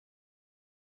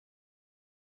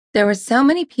There were so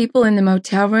many people in the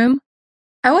motel room.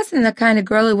 I wasn't the kind of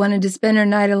girl who wanted to spend her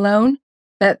night alone,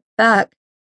 but fuck,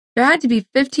 there had to be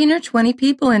 15 or 20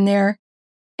 people in there.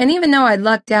 And even though I'd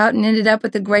lucked out and ended up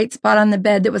with a great spot on the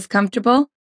bed that was comfortable,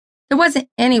 there wasn't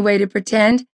any way to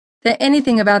pretend that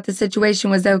anything about the situation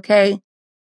was okay.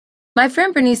 My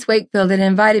friend Bernice Wakefield had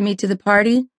invited me to the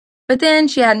party, but then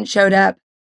she hadn't showed up.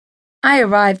 I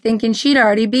arrived thinking she'd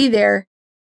already be there.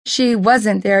 She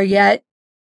wasn't there yet,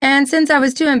 and since I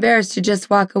was too embarrassed to just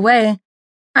walk away,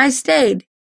 I stayed.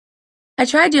 I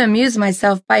tried to amuse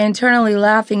myself by internally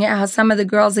laughing at how some of the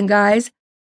girls and guys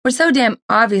were so damn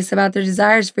obvious about their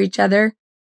desires for each other,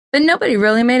 but nobody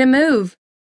really made a move.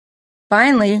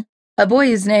 Finally, a boy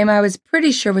whose name I was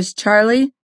pretty sure was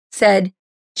Charlie said,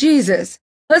 "Jesus,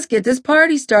 let's get this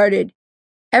party started."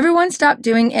 Everyone stopped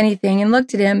doing anything and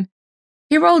looked at him.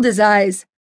 He rolled his eyes.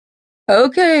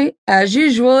 "Okay, as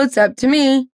usual, it's up to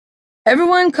me.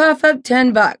 Everyone cough up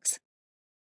 $10.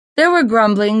 There were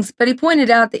grumblings, but he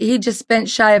pointed out that he'd just spent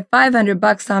shy of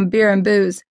 $500 on beer and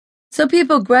booze, so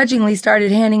people grudgingly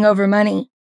started handing over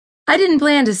money. I didn't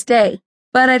plan to stay,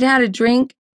 but I'd had a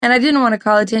drink, and I didn't want to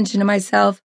call attention to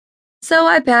myself, so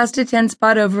I passed a 10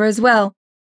 spot over as well.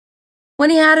 When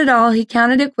he had it all, he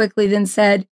counted it quickly, then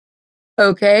said,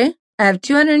 "Okay, I have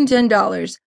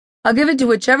 $210. I'll give it to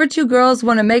whichever two girls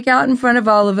want to make out in front of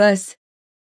all of us."